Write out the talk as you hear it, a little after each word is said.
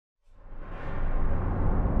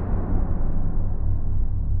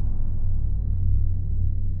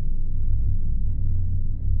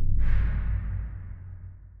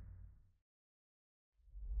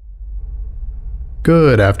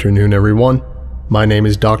Good afternoon, everyone. My name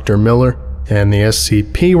is Dr. Miller, and the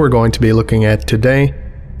SCP we're going to be looking at today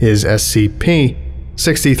is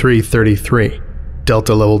SCP-6333,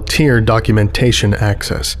 Delta Level Tier Documentation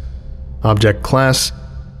Access. Object Class: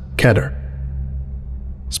 Keter.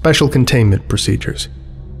 Special Containment Procedures.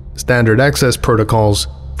 Standard access protocols,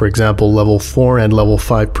 for example Level 4 and Level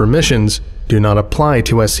 5 permissions, do not apply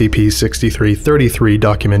to SCP-6333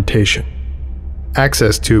 documentation.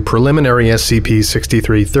 Access to preliminary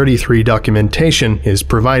SCP-6333 documentation is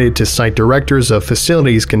provided to site directors of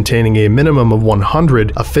facilities containing a minimum of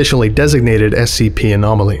 100 officially designated SCP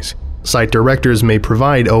anomalies. Site directors may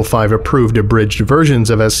provide O5 approved abridged versions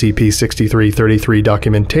of SCP-6333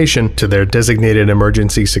 documentation to their designated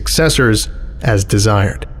emergency successors as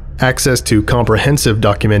desired. Access to comprehensive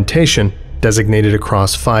documentation, designated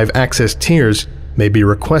across 5 access tiers, may be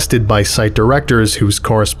requested by site directors whose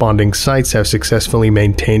corresponding sites have successfully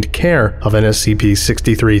maintained care of an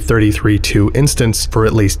SCP-6333-2 instance for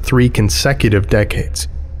at least 3 consecutive decades.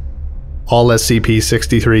 All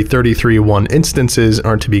SCP-6333-1 instances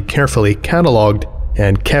are to be carefully cataloged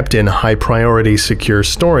and kept in high-priority secure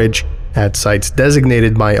storage at sites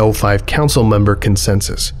designated by O5 Council member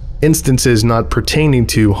consensus. Instances not pertaining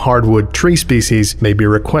to hardwood tree species may be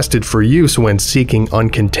requested for use when seeking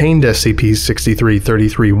uncontained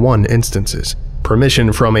SCP-6333-1 instances.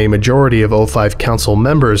 Permission from a majority of O5 Council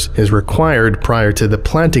members is required prior to the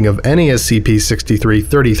planting of any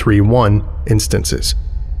SCP-6333-1 instances.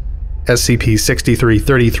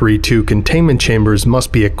 SCP-6333-2 containment chambers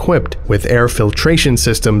must be equipped with air filtration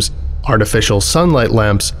systems, artificial sunlight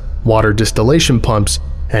lamps, water distillation pumps,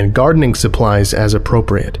 and gardening supplies as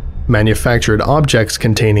appropriate. Manufactured objects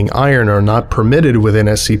containing iron are not permitted within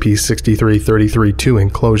SCP-6333-2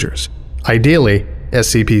 enclosures. Ideally,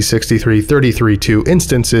 SCP-6333-2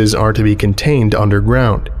 instances are to be contained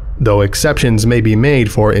underground, though exceptions may be made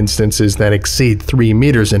for instances that exceed 3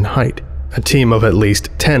 meters in height. A team of at least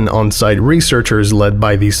 10 on-site researchers led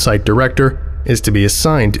by the site director is to be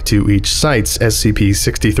assigned to each site's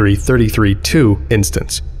SCP-6333-2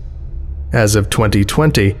 instance. As of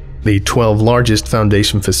 2020, the 12 largest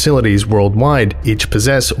Foundation facilities worldwide each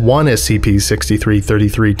possess one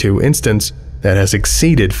SCP-6333-2 instance that has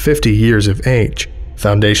exceeded 50 years of age.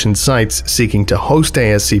 Foundation sites seeking to host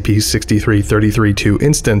a SCP-6333-2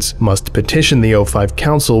 instance must petition the O5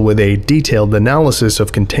 Council with a detailed analysis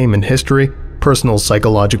of containment history, personal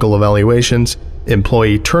psychological evaluations,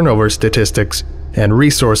 employee turnover statistics, and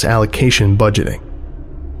resource allocation budgeting.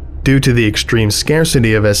 Due to the extreme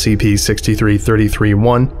scarcity of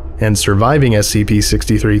SCP-6333-1 and surviving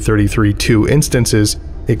SCP-6333-2 instances,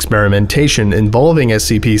 experimentation involving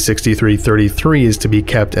SCP-6333 is to be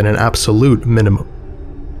kept at an absolute minimum.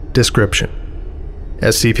 Description: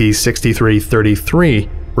 SCP-6333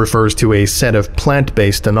 refers to a set of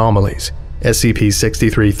plant-based anomalies,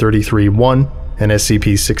 SCP-6333-1 and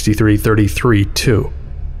SCP-6333-2.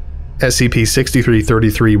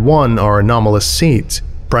 SCP-6333-1 are anomalous seeds,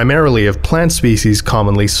 primarily of plant species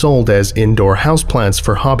commonly sold as indoor houseplants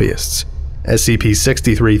for hobbyists.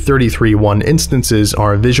 SCP-6333-1 instances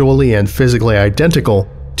are visually and physically identical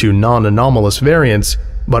to non-anomalous variants,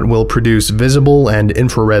 but will produce visible and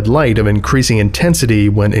infrared light of increasing intensity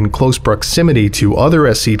when in close proximity to other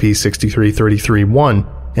SCP-6333-1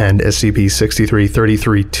 and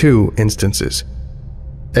SCP-6333-2 instances.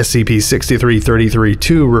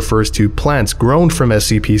 SCP-6333-2 refers to plants grown from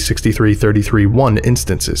SCP-6333-1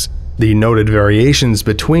 instances. The noted variations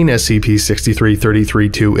between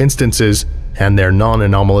SCP-6333-2 instances and their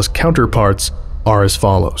non-anomalous counterparts are as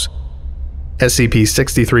follows.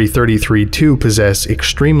 SCP-6333-2 possess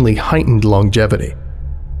extremely heightened longevity.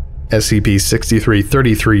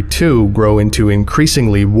 SCP-6333-2 grow into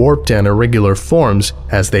increasingly warped and irregular forms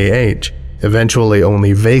as they age, eventually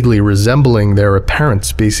only vaguely resembling their apparent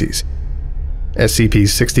species.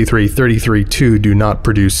 SCP-6333-2 do not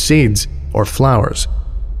produce seeds or flowers.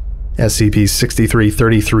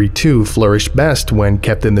 SCP-6333-2 flourish best when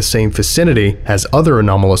kept in the same vicinity as other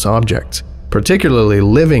anomalous objects, particularly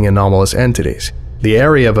living anomalous entities. The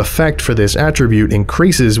area of effect for this attribute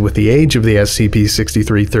increases with the age of the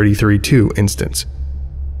SCP-6333-2 instance.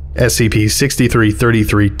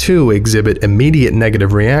 SCP-6333-2 exhibit immediate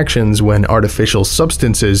negative reactions when artificial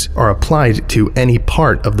substances are applied to any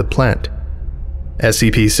part of the plant.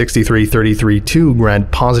 SCP-6333-2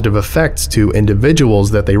 grant positive effects to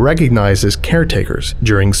individuals that they recognize as caretakers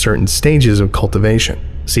during certain stages of cultivation.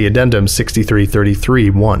 See Addendum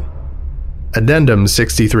 6333-1. Addendum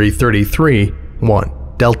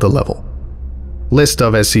 6333-1 Delta Level. List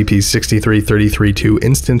of SCP-6333-2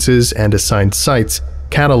 instances and assigned sites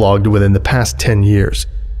cataloged within the past 10 years.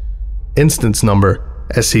 Instance number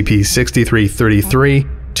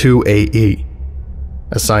SCP-6333-2AE.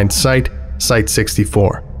 Assigned site,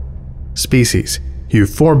 Site-64. Species,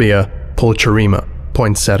 Euphorbia pulcherrima,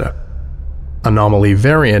 poinsettia. Anomaly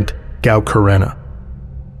variant, Gaucherena.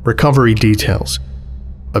 Recovery details.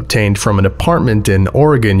 Obtained from an apartment in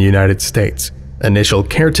Oregon, United States. Initial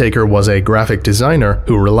caretaker was a graphic designer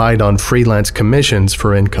who relied on freelance commissions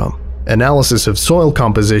for income. Analysis of soil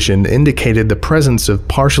composition indicated the presence of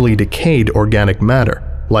partially decayed organic matter,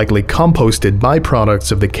 likely composted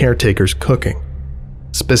byproducts of the caretaker's cooking.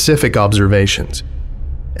 Specific observations.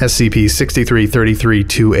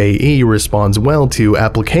 SCP-6333-2AE responds well to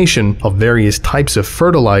application of various types of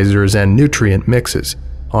fertilizers and nutrient mixes.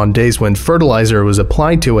 On days when fertilizer was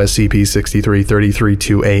applied to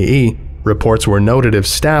SCP-6333-2AE, reports were noted of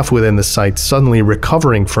staff within the site suddenly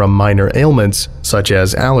recovering from minor ailments such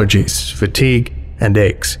as allergies, fatigue, and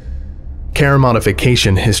aches. Care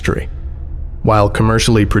modification history. While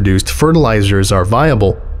commercially produced fertilizers are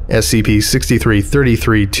viable,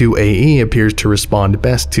 SCP-6333-2AE appears to respond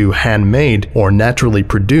best to handmade or naturally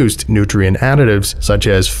produced nutrient additives such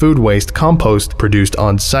as food waste compost produced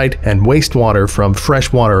on site and wastewater from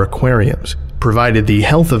freshwater aquariums. Provided the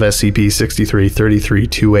health of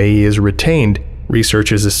SCP-6333-2AE is retained,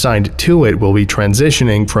 researchers assigned to it will be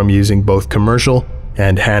transitioning from using both commercial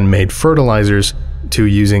and handmade fertilizers to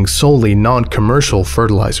using solely non-commercial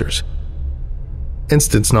fertilizers.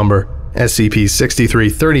 Instance number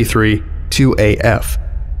SCP-6333-2AF.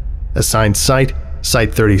 Assigned site,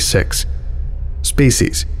 Site-36.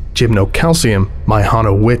 Species, Gymnocalcium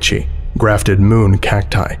myhanowichi, grafted moon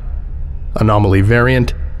cacti. Anomaly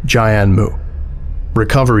variant, Jianmu.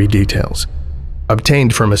 Recovery details.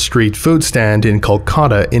 Obtained from a street food stand in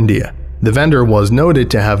Kolkata, India. The vendor was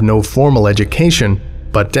noted to have no formal education,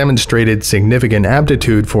 but demonstrated significant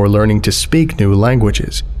aptitude for learning to speak new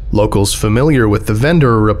languages. Locals familiar with the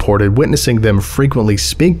vendor reported witnessing them frequently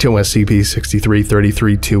speak to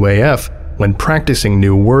SCP-6333-2AF when practicing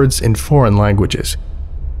new words in foreign languages.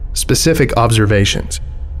 Specific observations.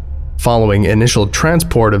 Following initial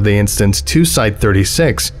transport of the instance to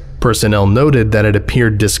Site-36, personnel noted that it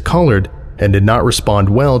appeared discolored and did not respond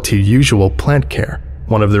well to usual plant care.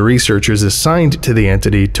 One of the researchers assigned to the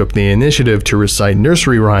entity took the initiative to recite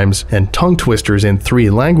nursery rhymes and tongue twisters in 3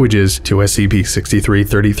 languages to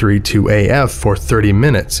SCP-6333-2AF for 30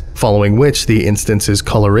 minutes, following which the instance's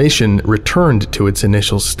coloration returned to its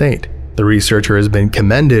initial state. The researcher has been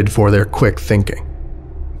commended for their quick thinking.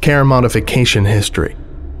 Care modification history.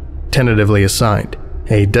 Tentatively assigned.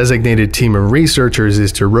 A designated team of researchers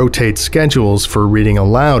is to rotate schedules for reading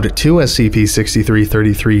aloud to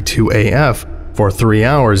SCP-6333-2AF for 3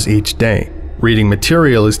 hours each day. Reading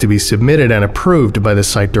material is to be submitted and approved by the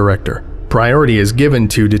site director. Priority is given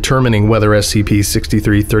to determining whether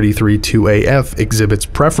SCP-6333-2AF exhibits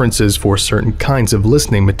preferences for certain kinds of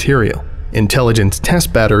listening material. Intelligence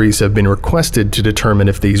test batteries have been requested to determine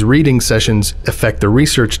if these reading sessions affect the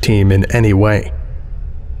research team in any way.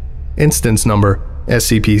 Instance number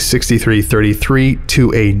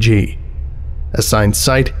SCP-6333-2AG. Assigned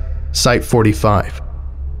site, Site-45.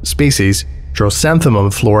 Species,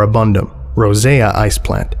 Drosanthemum floribundum, rosea ice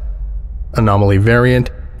plant. Anomaly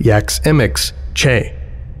variant, Yaximix Che.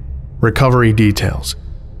 Recovery details.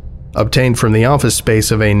 Obtained from the office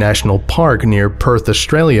space of a national park near Perth,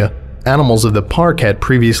 Australia, animals of the park had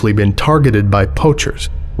previously been targeted by poachers.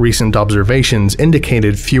 Recent observations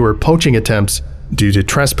indicated fewer poaching attempts due to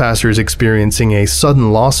trespassers experiencing a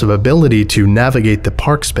sudden loss of ability to navigate the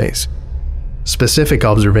park space. Specific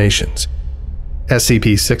observations.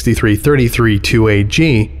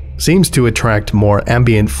 SCP-6333-2AG seems to attract more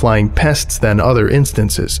ambient flying pests than other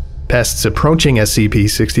instances. Pests approaching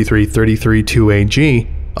SCP-6333-2AG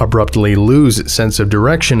abruptly lose sense of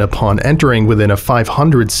direction upon entering within a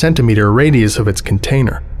 500 centimeter radius of its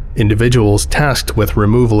container. Individuals tasked with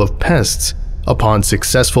removal of pests, upon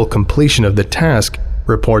successful completion of the task,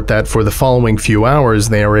 report that for the following few hours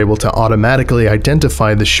they are able to automatically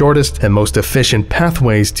identify the shortest and most efficient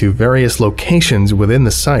pathways to various locations within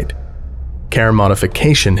the site. Care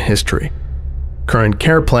modification history. Current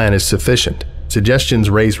care plan is sufficient. Suggestions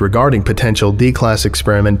raised regarding potential D-class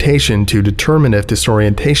experimentation to determine if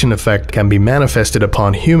disorientation effect can be manifested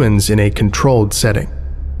upon humans in a controlled setting.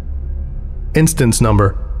 Instance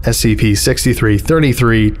number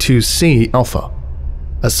SCP-6333-2C Alpha.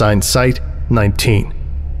 Assigned site, 19.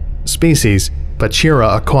 Species,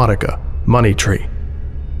 Pachira aquatica, money tree.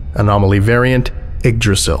 Anomaly variant,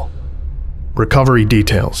 Yggdrasil. Recovery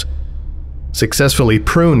details. Successfully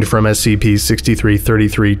pruned from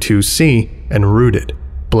SCP-6333-2C and rooted.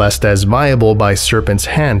 Blessed as viable by Serpent's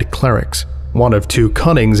Hand clerics. one of 2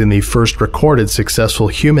 cuttings in the first recorded successful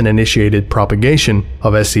human-initiated propagation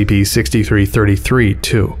of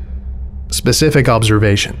SCP-6333-2. Specific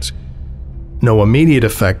observations. No immediate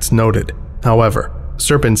effects noted. However,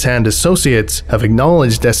 Serpents Hand Associates have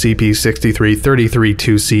acknowledged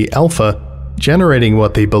SCP-6333-2C Alpha generating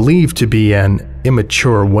what they believe to be an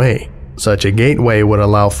immature way. Such a gateway would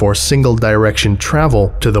allow for single-direction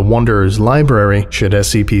travel to the Wanderer's library should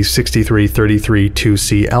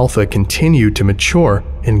SCP-6333-2C Alpha continue to mature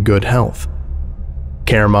in good health.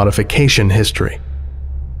 Care modification history.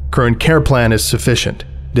 Current care plan is sufficient.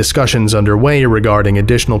 Discussions underway regarding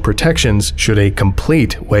additional protections should a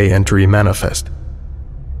complete way entry manifest.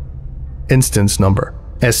 Instance number: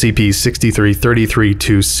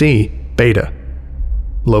 SCP-6333-2C Beta.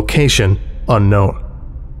 Location: unknown.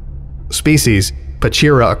 Species: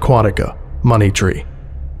 Pachira aquatica, money tree.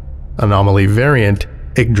 Anomaly variant: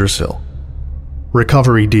 Yggdrasil.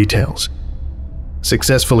 Recovery details: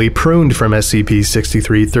 successfully pruned from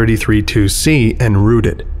SCP-6333-2C and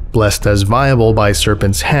rooted, blessed as viable by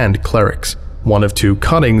Serpent's Hand clerics, one of 2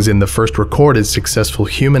 cuttings in the first recorded successful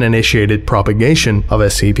human-initiated propagation of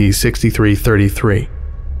SCP-6333.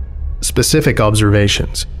 Specific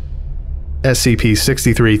observations.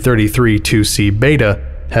 SCP-6333-2C Beta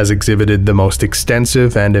has exhibited the most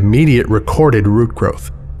extensive and immediate recorded root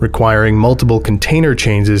growth, requiring multiple container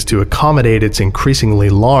changes to accommodate its increasingly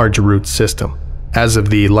large root system. As of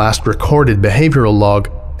the last recorded behavioral log,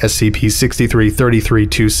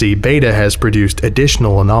 SCP-6333-2C Beta has produced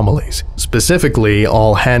additional anomalies. Specifically,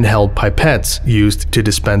 all handheld pipettes used to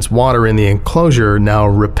dispense water in the enclosure now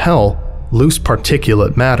repel loose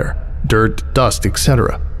particulate matter, dirt, dust,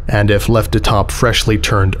 etc., and if left atop freshly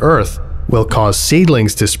turned earth, will cause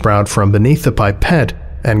seedlings to sprout from beneath the pipette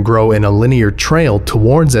and grow in a linear trail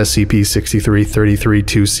towards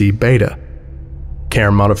SCP-6333-2C Beta.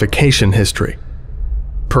 Care modification history.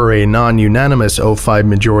 Per a non-unanimous 0-5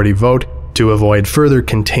 majority vote, to avoid further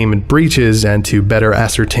containment breaches and to better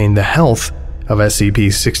ascertain the health of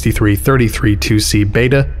SCP-6333-2C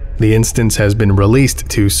Beta, the instance has been released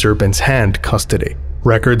to Serpent's Hand custody.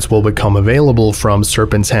 Records will become available from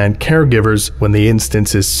Serpent's Hand caregivers when the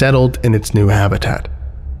instance is settled in its new habitat.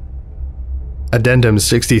 Addendum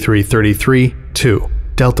 6333-2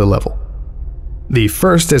 Delta Level. The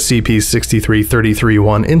first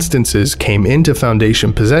SCP-6333-1 instances came into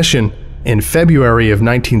Foundation possession in February of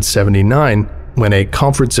 1979 when a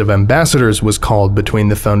Conference of Ambassadors was called between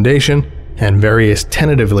the Foundation and various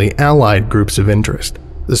tentatively allied groups of interest.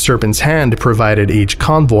 The Serpent's Hand provided each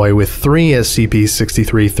convoy with 3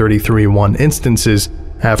 SCP-6333-1 instances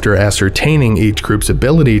after ascertaining each group's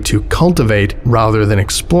ability to cultivate rather than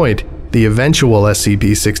exploit the eventual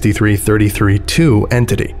SCP-6333-2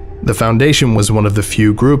 entity. The Foundation was one of the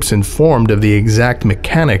few groups informed of the exact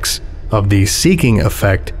mechanics of the seeking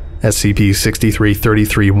effect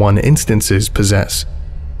SCP-6333-1 instances possess.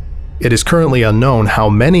 It is currently unknown how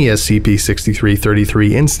many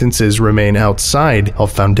SCP-6333 instances remain outside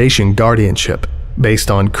of Foundation guardianship. Based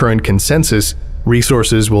on current consensus,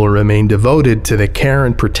 resources will remain devoted to the care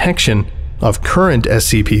and protection of current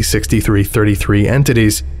SCP-6333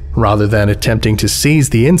 entities rather than attempting to seize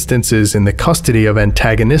the instances in the custody of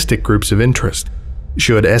antagonistic groups of interest.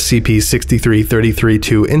 Should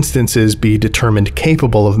SCP-6333-2 instances be determined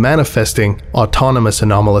capable of manifesting autonomous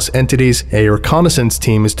anomalous entities, a reconnaissance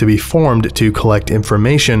team is to be formed to collect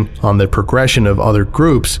information on the progression of other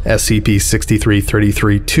groups'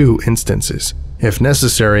 SCP-6333-2 instances. If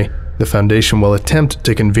necessary, the Foundation will attempt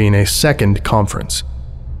to convene a second conference.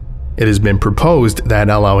 It has been proposed that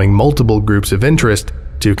allowing multiple groups of interest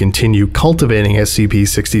to continue cultivating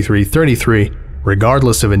SCP-6333,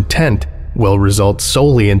 regardless of intent, will result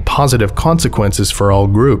solely in positive consequences for all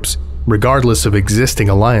groups, regardless of existing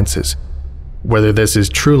alliances. Whether this is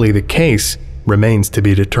truly the case remains to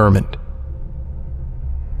be determined.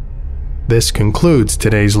 This concludes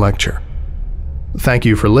today's lecture. Thank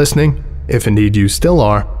you for listening, if indeed you still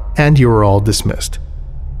are, and you are all dismissed.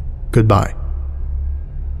 Goodbye.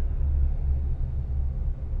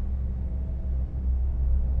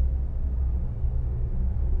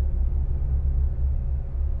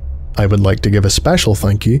 I would like to give a special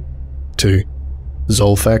thank you to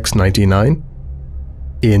Zolfex99,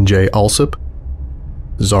 Ian J. Alsop,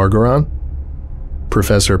 Zargaron,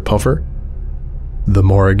 Professor Puffer, The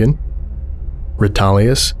Morrigan,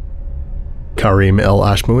 Ritalius, Karim El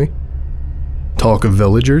Ashmoui, Talk of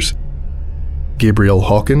Villagers, Gabriel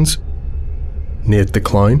Hawkins, Nate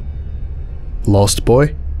Decline, Lost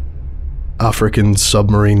Boy, African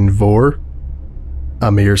Submarine Vor,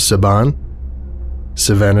 Amir Saban,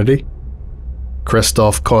 Savanity,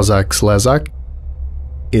 Krzysztof Kozak Slezak,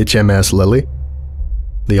 HMS Lily,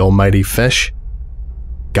 The Almighty Fish,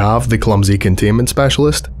 Gav the Clumsy Containment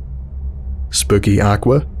Specialist, Spooky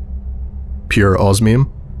Aqua, Pure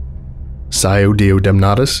Osmium, Sio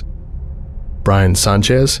Deodimnatus, Brian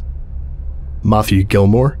Sanchez, Matthew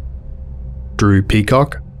Gilmore, Drew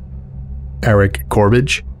Peacock, Eric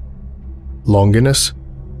Corbidge, Longinus,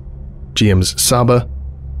 James Saba,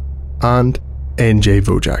 and NJ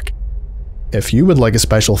Vojak. If you would like a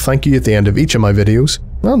special thank you at the end of each of my videos,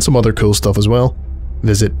 and some other cool stuff as well,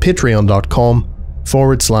 visit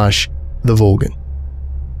patreon.com/TheVolgun.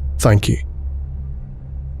 Thank you.